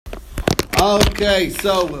Okay,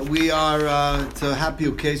 so we are, it's a happy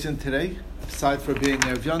occasion today, aside for being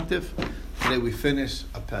Erev Yontif. Today we finish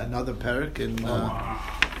another parak, and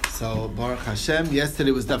so Baruch Hashem. Yesterday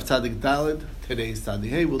was Daf Tzadik Daled, today is Tzadik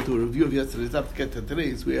Hey. We'll do a review of yesterday's Daf to get to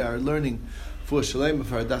today's. We are learning for Shalem,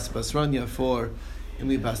 for Adas Basranya, for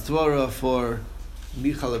Imi Bastvora, for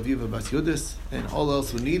Michal Aviva Bas Yudis, and all else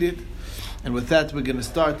who need it. And with that, we're going to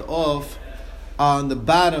start off on the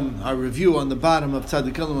bottom, our review on the bottom of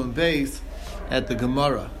Tzadik Elam Beis at the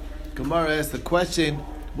Gemara. Gemara asks the question,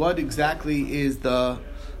 what exactly is the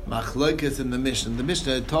machlokes in the Mishnah? The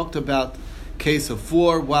Mishnah had talked about case of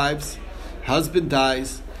 4 wives, husband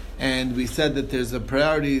dies, and we said that there's a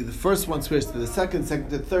priority. The first one swears to the second to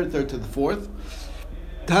the third to the fourth.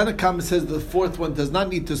 Tanna Kama says the fourth one does not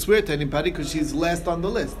need to swear to anybody because she's last on the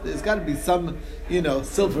list. There's got to be some,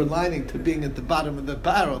 silver lining to being at the bottom of the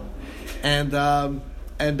barrel.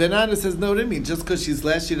 And Benana says, no, what I mean, just because she's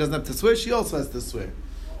last, she doesn't have to swear, she also has to swear.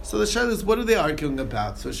 So the Shailah is, what are they arguing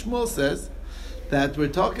about? So Shmuel says that we're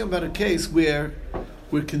talking about a case where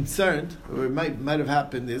we're concerned, or it might have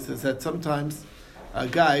happened, is that sometimes a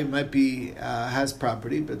guy might be, has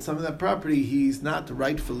property, but some of that property he's not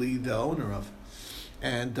rightfully the owner of.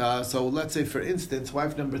 And so let's say, for instance,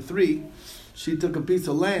 wife number 3, she took a piece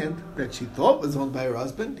of land that she thought was owned by her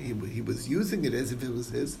husband. He was using it as if it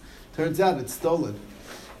was his. Turns out it's stolen.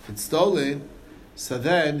 If it's stolen, so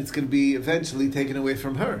then it's going to be eventually taken away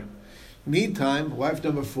from her. Meantime, wife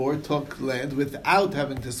number 4 took land without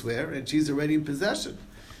having to swear, and she's already in possession.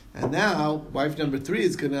 And now, wife number 3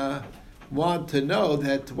 is going to want to know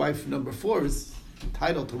that wife number 4 is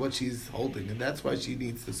entitled to what she's holding, and that's why she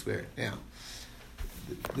needs to swear. Now,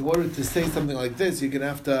 in order to say something like this, you're going to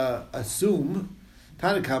have to assume,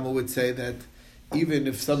 Tanna Kama would say that even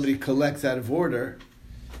if somebody collects out of order,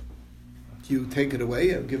 you take it away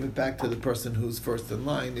and give it back to the person who's first in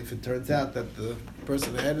line if it turns out that the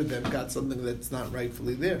person ahead of them got something that's not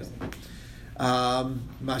rightfully theirs.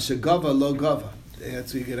 Masha gava lo gava.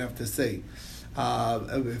 That's what you're going to have to say.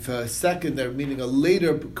 If a secondary, meaning a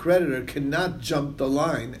later creditor, cannot jump the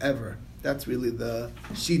line ever. That's really the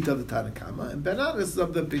sheet of the Tanna Kama. And Benana is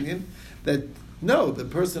of the opinion that no, the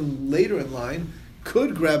person later in line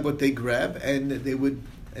could grab what they grab and they would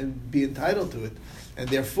be entitled to it. And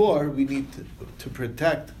therefore, we need to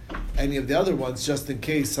protect any of the other ones just in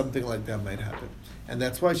case something like that might happen. And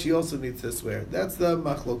that's why she also needs to swear. That's the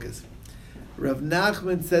machlokes. Rav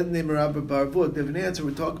Nachman said in the Merabah Barvut, they have an answer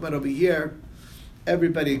we're talking about over here.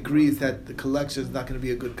 Everybody agrees that the collection is not going to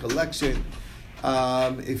be a good collection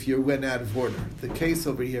if you went out of order. The case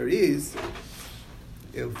over here is,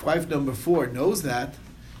 if wife number 4 knows that,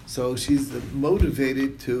 so she's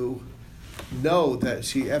motivated to know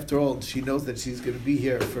that after all, she knows that she's going to be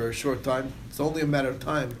here for a short time. It's only a matter of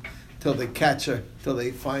time till they catch her, till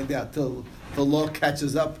they find out, till the law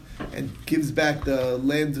catches up and gives back the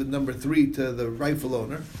land of number 3 to the rightful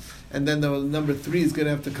owner. And then the number 3 is going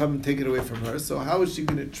to have to come and take it away from her. So how is she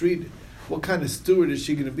going to treat it? What kind of steward is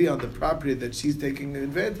she going to be on the property that she's taking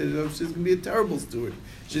advantage of? She's going to be a terrible steward.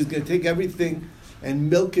 She's going to take everything and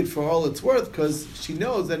milk it for all it's worth because she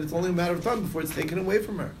knows that it's only a matter of time before it's taken away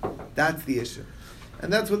from her. That's the issue.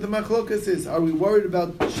 And that's what the machlokas is. Are we worried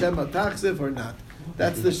about Shema Taksiv or not?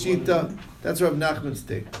 That's the Shita. That's Rav Nachman's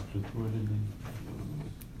take.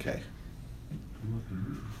 Okay.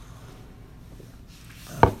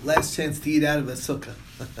 Last chance to eat out of a sukkah.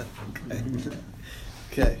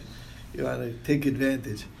 Okay. You want to take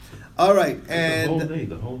advantage. All right. And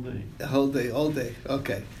the whole day. All day.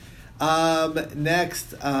 Okay.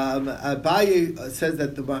 Next, Abaye says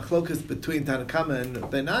that the machlokas between Tanna Kama and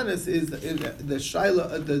Benanas is the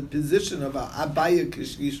shaila, the position of Abaye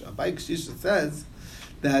Kishisha. Abaye Kishisha says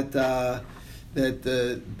that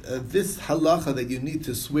this halacha that you need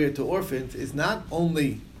to swear to orphans is not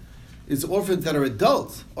only is orphans that are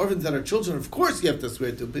adults, orphans that are children. Of course, you have to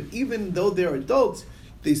swear to, but even though they're adults,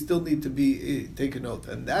 they still need to be taken oath.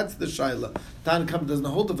 And that's the shaila. Tanna Kama doesn't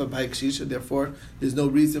hold of a Kishisha, therefore there's no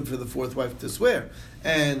reason for the 4th wife to swear.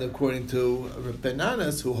 And according to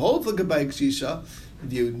Benanas, who holds like a Kishisha,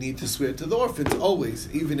 you need to swear to the orphans always,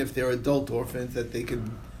 even if they're adult orphans, that they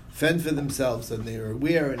can fend for themselves and they are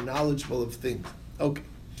aware and knowledgeable of things. Okay.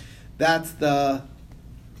 That's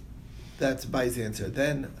Bai's answer.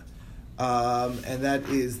 Then, and that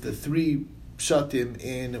is the 3 pshatim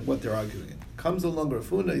in what they're arguing. Comes along Rav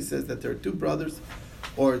Huna, he says that there are 2 brothers,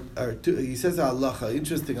 or two, he says a halacha,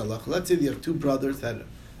 interesting halacha. Let's say you have 2 brothers that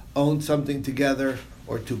own something together,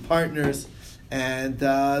 or 2 partners, and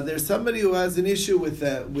there's somebody who has an issue with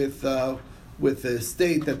the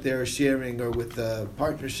estate that they're sharing or with the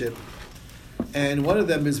partnership, and one of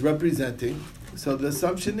them is representing So the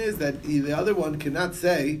assumption is that the other one cannot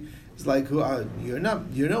say, it's like, you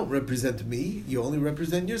don't represent me, you only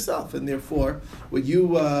represent yourself, and therefore what you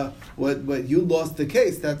lost the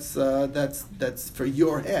case, that's for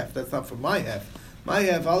your half, that's not for my half. My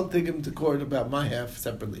half, I'll take him to court about my half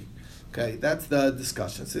separately. Okay, that's the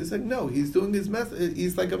discussion. So he's like, no, he's doing his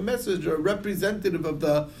he's like a messenger, a representative of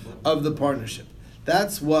the partnership.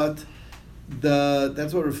 That's what Rav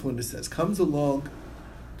Huna says. Comes along,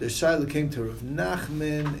 the Shaila came to Rav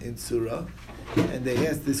Nachman in Surah, and they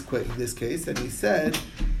asked this case, and he said,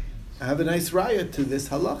 I have a nice raya to this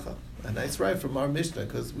halacha, a nice raya from our Mishnah,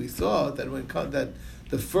 because we saw that that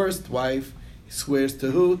the first wife swears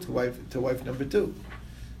to who? To wife number 2.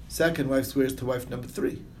 Second wife swears to wife number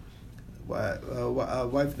 3.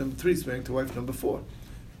 Wife number 3 swearing to wife number 4.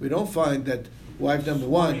 We don't find that wife number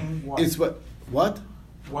 1 is what?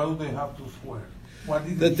 Why do they have to swear?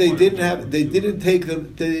 That they didn't take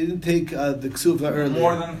the ksufa earlier.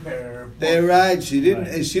 More than her. They're right. She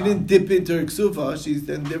didn't dip into her ksufa.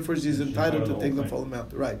 And therefore she's entitled to take the full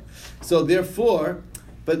amount. Right. So therefore,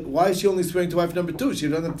 but why is she only swearing to wife number 2? She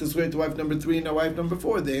doesn't have to swear to wife number 3 and wife number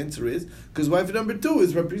 4. The answer is because wife number 2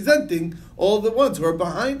 is representing all the ones who are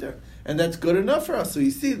behind her, and that's good enough for us. So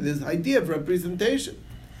you see this idea of representation.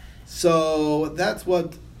 So that's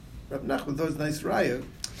what Rav Nachman thought was nice raya.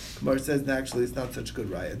 Gemara says, actually, it's not such a good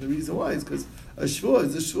raya. And the reason why is because a shvuah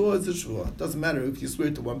is a shvuah is a shvuah. It doesn't matter if you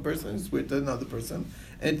swear to one person, you swear to another person.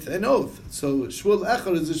 And it's an oath. So shvuah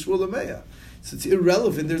echad is a shvuah l'meya. So it's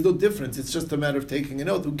irrelevant. There's no difference. It's just a matter of taking an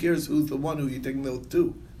oath. Who cares who's the one who you're taking the oath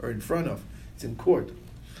to or in front of? It's in court.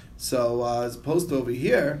 So as opposed to over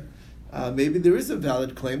here, maybe there is a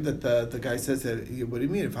valid claim that the guy says, what do you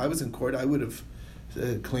mean? If I was in court, I would have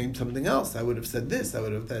claimed something else. I would have said this. I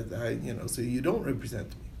would have that. So you don't represent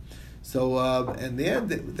me. So in the end,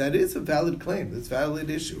 that is a valid claim. That's a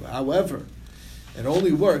valid issue. However, it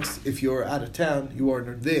only works if you're out of town. You are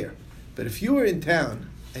not there. But if you were in town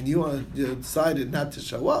and you decided not to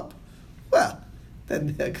show up, well,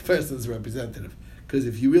 then that person's representative. Because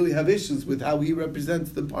if you really have issues with how he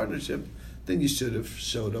represents the partnership, then you should have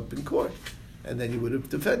showed up in court. And then you would have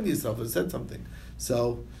defended yourself and said something.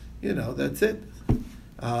 So, that's it.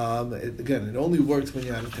 It only works when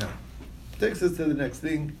you're out of town. Takes us to the next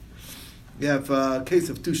thing. You have a case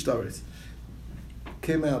of 2 stories.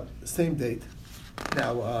 Came out same date.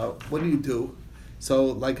 Now, what do? So,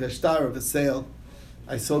 like a star of a sale,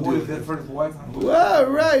 I sold you. The first wife. Well,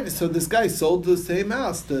 right. So this guy sold the same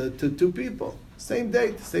house to 2 people. Same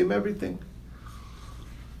date, same everything.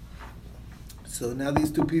 So now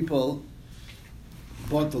these 2 people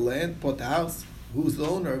bought the land, bought the house. Who's the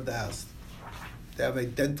owner of the house? They have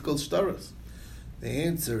identical staras. The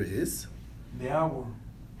answer is the hour.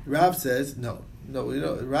 Rav says no.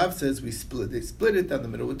 Rav says they split it down the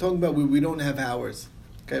middle. We're talking about we don't have hours.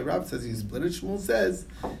 Okay, Rav says he split it. Shmuel says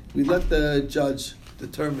we let the judge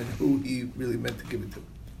determine who he really meant to give it to.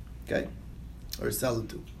 Okay, or sell it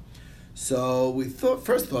to. So we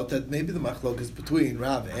first thought that maybe the machlok is between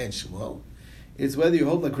Rav and Shmuel. It's whether you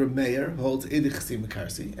hold like Rav Meir holds Edich Chsim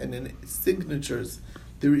Karsi, and in signatures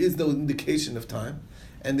there is no indication of time,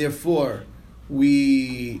 and therefore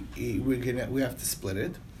we have to split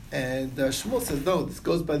it. And Shmuel says no, this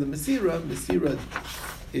goes by the Mesira. Mesira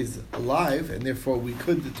is alive, and therefore we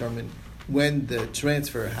could determine when the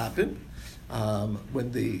transfer happened,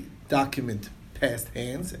 when the document passed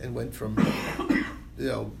hands and went from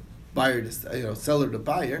buyer to seller to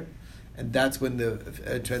buyer, and that's when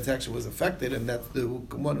the transaction was affected, and that's the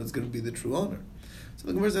one who's going to be the true owner. So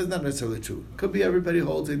the Gemara says not necessarily true. Could be everybody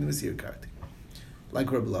holds in the Mesir Karti,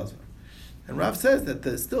 like Rabbi Lazar. And Rav says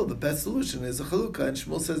that still the best solution is a chalukah, and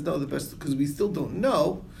Shmuel says no, the best, because we still don't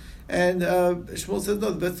know. And Shmuel says no,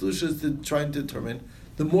 the best solution is to try and determine,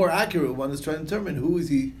 the more accurate one is trying to determine who is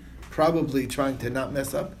he probably trying to not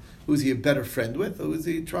mess up, who is he a better friend with, who is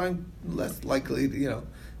he trying less likely,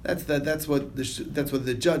 that's what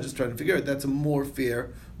the judge is trying to figure out. That's a more fair,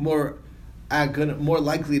 more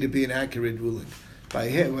likely to be an accurate ruling. By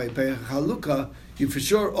halukah, you're for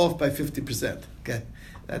sure off by 50%. Okay,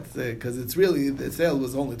 that's because it's really the sale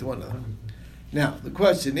was only to one another. Now the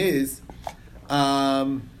question is,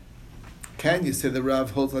 can you say the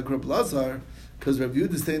Rav holds like Reb Lazar? Because Rav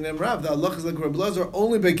Yehuda is saying that Rav, the Allah is like Reb Lazar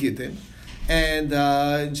only by Gittin, and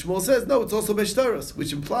Shmuel says no, it's also by Shtaros,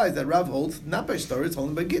 which implies that Rav holds not by Shtaros,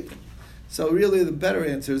 only by Gittin. So really, the better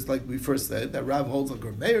answer is like we first said, that Rav holds like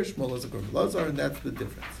Reb Meir, Shmuel holds like Reb Lazar, and that's the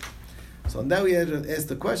difference. So now we had to ask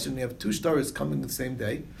the question: we have 2 Shtaros coming the same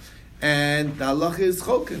day, and the halacha is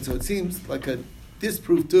chokin. So it seems like a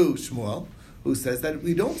disproof to Shmuel, who says that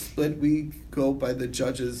we don't split; we go by the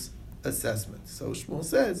judge's assessment. So Shmuel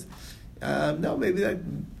says, No, maybe that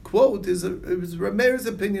quote it was Rameir's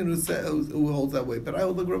opinion who holds that way, but I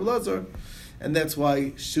hold like Rav Lazar, and that's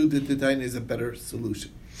why Shuda D'Dain is a better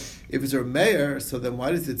solution. If it's Rameir, so then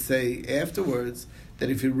why does it say afterwards that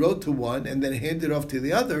if he wrote to one and then handed off to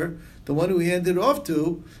the other, the one who he handed off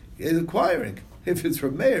to is acquiring? If it's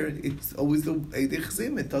Rameir, it's always the Eidei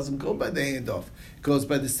Chazim. It doesn't go by the handoff; it goes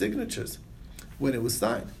by the signatures when it was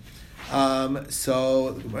signed.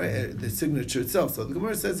 So the signature itself. So the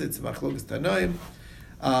Gemara says it's Machlokas Tanoim.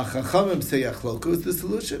 Chachamim say Achloku is the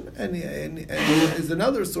solution, and there's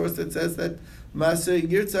another source that says that Maseh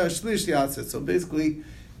Yirtza Shlish Yaseh. So basically,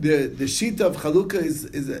 the shita of Chalukah is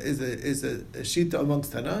a shita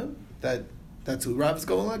amongst Tanoim that's who Rav is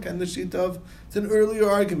going like, and the shita of it's an earlier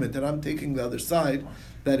argument that I'm taking the other side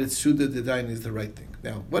that it's Shuda D'Dain is the right thing.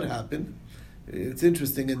 Now, what happened? It's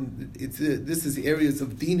interesting, and this is the areas of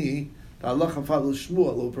Dini. The halacha follows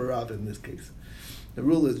Shmuel over Rav in this case. The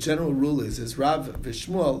rule is general rule is Rav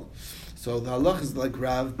v'Shmuel. So the halacha is like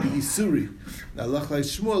Rav b'Isuri. The halacha like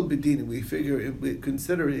Shmuel b'Dini. We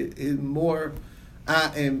consider it more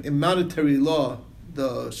in monetary law.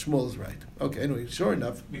 The Shmuel is right. Okay. Anyway, sure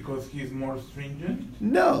enough. Because he's more stringent.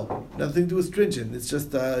 No, nothing to do with stringent. It's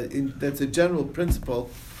just that's a general principle.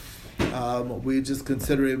 We just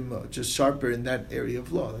consider him just sharper in that area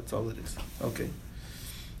of law. That's all it is. Okay.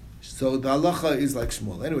 So the halacha is like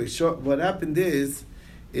Shmuel. Anyway, what happened is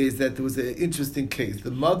that there was an interesting case. The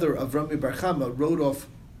mother of Rami Bar Chama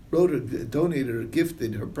donated or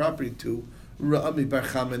gifted her property to Rami Bar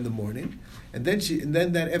Chama in the morning, and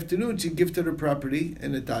then that afternoon she gifted her property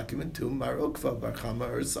in a document to Mar Ukva Bar Chama,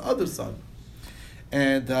 her other son.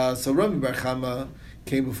 And so Rami Bar Chama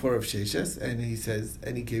came before Rav Sheshes, and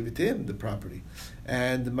he gave it to him, the property.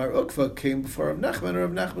 And Mar Ukva came before Rav Nachman, and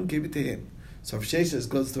Rav Nachman gave it to him. So Rav Sheshes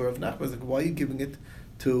goes to Rav Nachman, like, why are you giving it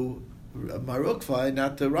to Mar Ukva and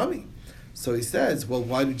not to Rami? So he says, well,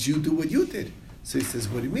 why did you do what you did? So he says,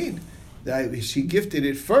 what do you mean? She gifted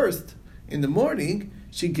it first in the morning,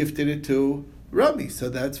 she gifted it to Rami, so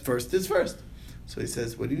that's first is first. So he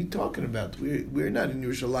says, what are you talking about? We're not in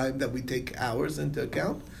Yerushalayim that we take hours into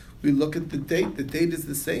account. We look at the date is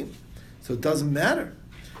the same. So it doesn't matter.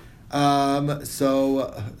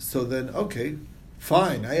 So then, okay,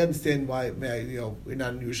 fine. I understand why, we're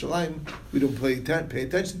not in Yerushalayim. We don't pay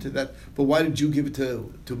attention to that. But why did you give it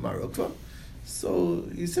to Mar Ukva? So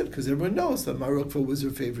he said, because everyone knows that Mar Ukva was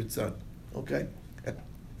her favorite son. Okay?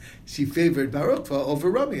 She favored Mar Ukva over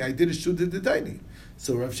Rami. I did a Shuda D'Daini.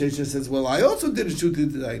 So Rav Sheshes says, well, I also did a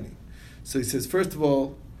Shuda D'Daini. So he says, first of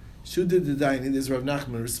all, Shuda D'Daini, this is Rav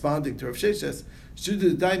Nachman responding to Rav Sheshes,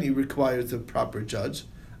 Shuda D'Daini requires a proper judge.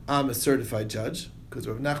 I'm a certified judge, because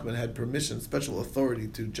Rav Nachman had permission, special authority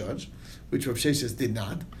to judge, which Rav Sheshes did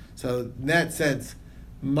not. So in that sense,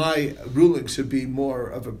 my ruling should be more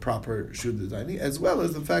of a proper Shuda D'Daini, as well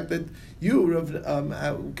as the fact that you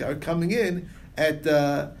are coming in as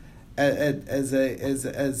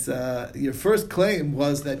your first claim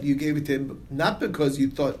was that you gave it to him not because you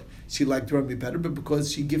thought she liked Rami better, but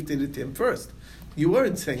because she gifted it to him first. You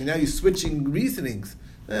weren't saying, now you're switching reasonings.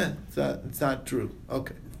 It's not true.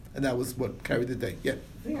 Okay. And that was what carried the day. Yeah.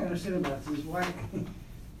 The thing I understand about this is why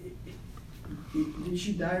did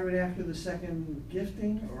she die right after the second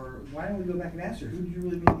gifting, or why don't we go back and ask her who did you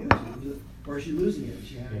really mean to give it to? Or is she losing it? Is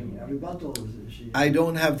she having a rebuttal? Is she? I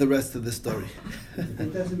don't have the rest of the story.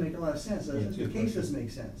 It doesn't make a lot of sense. The case doesn't make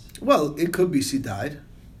sense. Well, it could be she died.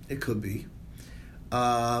 It could be.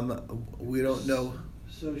 We don't know.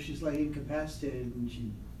 So she's like incapacitated, and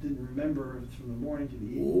she didn't remember from the morning to the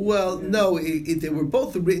evening. Well, no, they were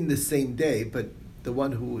both written the same day, but the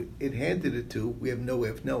one who it handed it to, we have no way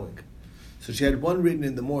of knowing. So she had one written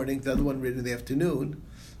in the morning, the other one written in the afternoon,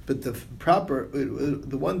 but the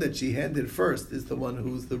one that she handed first is the one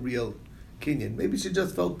who's the real Kenyan. Maybe she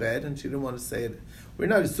just felt bad and she didn't want to say it. We're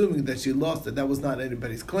not assuming that she lost it. That was not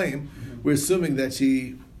anybody's claim. Mm-hmm. We're assuming that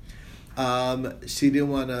she didn't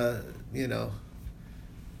want to,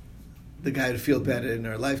 the guy to feel better in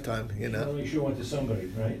her lifetime, She wanted to make sure it went to somebody,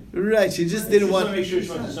 right? Right. She just didn't want. Make sure it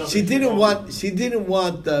went to somebody. She didn't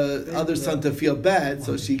want the other son to feel bad,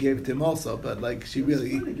 so she gave it to him also. But she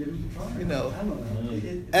really,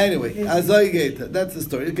 Anyway, Azoygate. That's the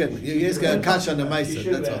story. Again, you guys got a kash on the meiser.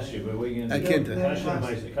 That's all. I can't.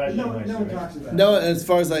 No one talks about it. No, as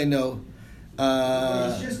far as I know.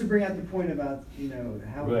 It's just to bring out the point about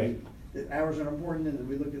how right. The hours are important, and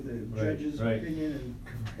we look at the judge's opinion, and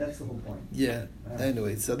that's the whole point. Yeah.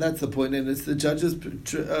 Anyway, so that's the point, and it's the judge's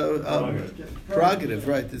prerogative,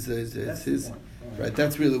 right? It's his point. Right.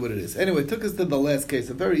 That's really what it is. Anyway, it took us to the last case,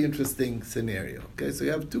 a very interesting scenario. Okay, so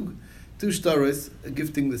you have two shtaros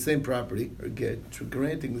gifting the same property or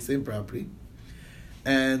granting the same property,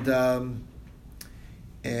 and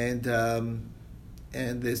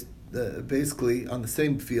there's basically on the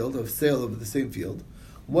same field of sale of the same field.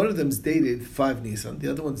 One of them's dated 5 Nisan,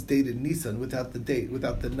 the other one's dated Nisan without the date,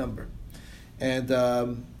 without the number, and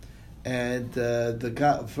the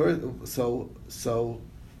guy so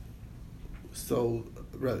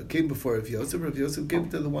came before Rav Yosef. Rav Yosef gave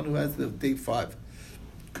it to the one who has the date 5,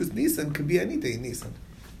 because Nisan could be any day Nisan.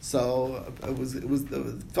 So it was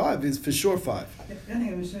the 5 is for sure 5. The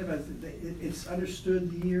thing I was saying about it's understood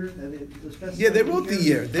the year that it was specified. Yeah, they wrote the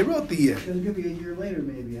year. They wrote the year. Because it could be a year later,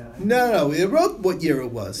 maybe. No, it wrote what year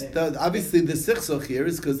it was. Obviously, the sichsoch here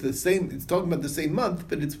is because it's talking about the same month,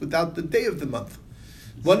 but it's without the day of the month.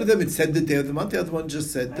 One of them, it said the day of the month. The other one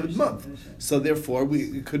just said the month. So therefore,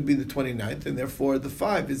 it could be the 29th, and therefore the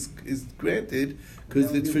 5 is granted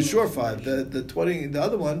because it's for sure 5. The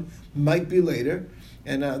other one might be later,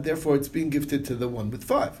 and therefore it's being gifted to the one with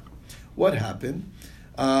 5. What happened?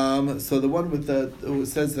 So the one with who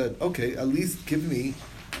says that, okay, at least give me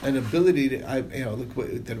an ability to,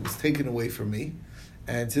 that it was taken away from me.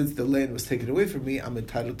 And since the land was taken away from me, I'm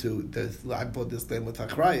entitled to I bought this land with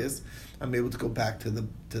achrayas. I'm able to go back to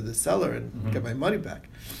the seller and get my money back.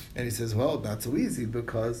 And he says, well, not so easy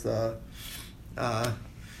because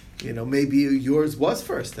maybe yours was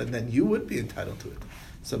first, and then you would be entitled to it.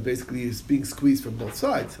 So basically, he's being squeezed from both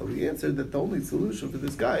sides. So he answered that the only solution for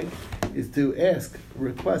this guy is to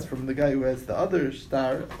request from the guy who has the other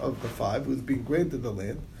star of the 5, who's being granted the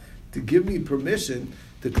land, to give me permission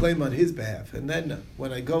to claim on his behalf. And then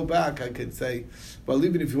when I go back, I can say, well,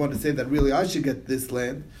 even if you want to say that really I should get this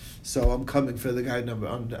land, so I'm coming for the guy number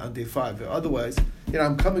on day 5. Otherwise,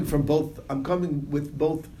 I'm coming with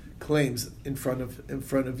both claims in front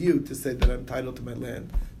of you to say that I'm entitled to my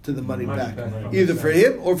land, to the money back, either for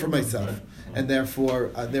him or for myself. And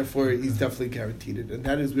therefore he's definitely guaranteed it. And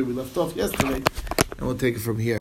that is where we left off yesterday, and we'll take it from here.